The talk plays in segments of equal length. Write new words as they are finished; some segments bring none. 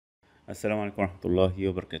السلام عليكم ورحمة الله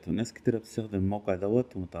وبركاته. ناس كتيرة بتستخدم الموقع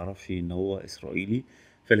دوت ومتعرفش ان هو اسرائيلي،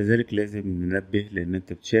 فلذلك لازم ننبه لان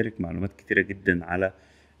انت بتشارك معلومات كتيرة جدا على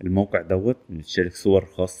الموقع دوت. بتشارك صور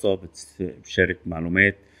خاصة، بتشارك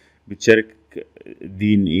معلومات، بتشارك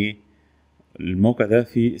دي ان ايه. الموقع ده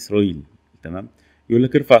فيه اسرائيل، تمام. يقول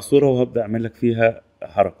لك ارفع صورة وهبدأ اعمل لك فيها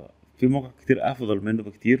حركة. في مواقع كتير افضل منه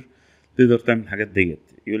بكتير تقدر تعمل الحاجات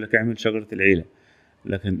ديت. يقول لك اعمل شجرة العيلة،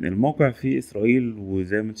 لكن الموقع فيه إسرائيل،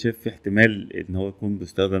 وزي ما انت شايف في احتمال إن هو يكون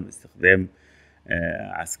بيستخدم استخدام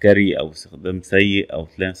عسكري أو استخدام سيء، أو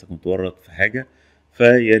تلاقي نفسك متورط في حاجة.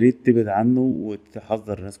 فياريت تبعد عنه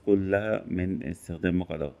وتحذر الناس كلها من استخدام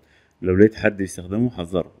الموقع دوت. لو لقيت حد بيستخدمه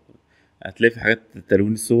حذره. هتلاقي في حاجات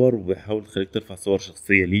تلوين الصور، وبيحاول يخليك ترفع صور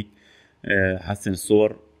شخصية ليك. حسن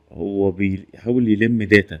الصور. هو بيحاول يلم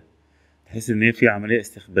داتا، تحس ان هي في عملية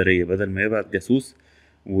استخبارية بدل ما يبعت جاسوس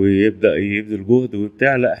ويبدأ يبذل جهد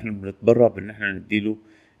وبتاع. لا، احنا بنتبرع بان احنا نديله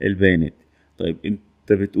البيانات. طيب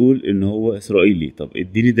انت بتقول ان هو اسرائيلي، طب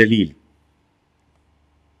اديني دليل.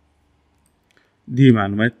 دي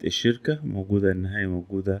معلومات الشركة موجودة، انها هي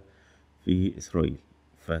موجودة في اسرائيل.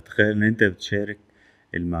 فتخيل ان انت بتشارك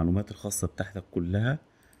المعلومات الخاصة بتاعتك كلها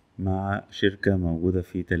مع شركة موجودة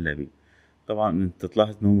في تل أبيب. طبعا انت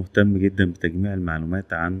تلاحظ ان هو مهتم جدا بتجميع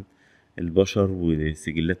المعلومات عن البشر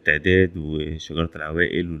وسجلات تعداد وشجرة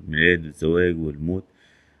العوائل والميلاد والزواج والموت.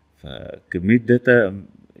 فكمية داتا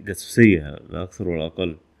جاسوسية لا أكثر ولا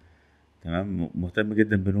أقل. تمام. مهتم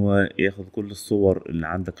جدا بان هو ياخد كل الصور اللي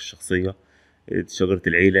عندك الشخصية، شجرة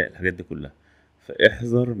العيلة، الحاجات دي كلها.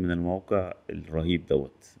 فاحذر من الموقع الرهيب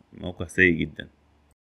دوت، موقع سيء جدا.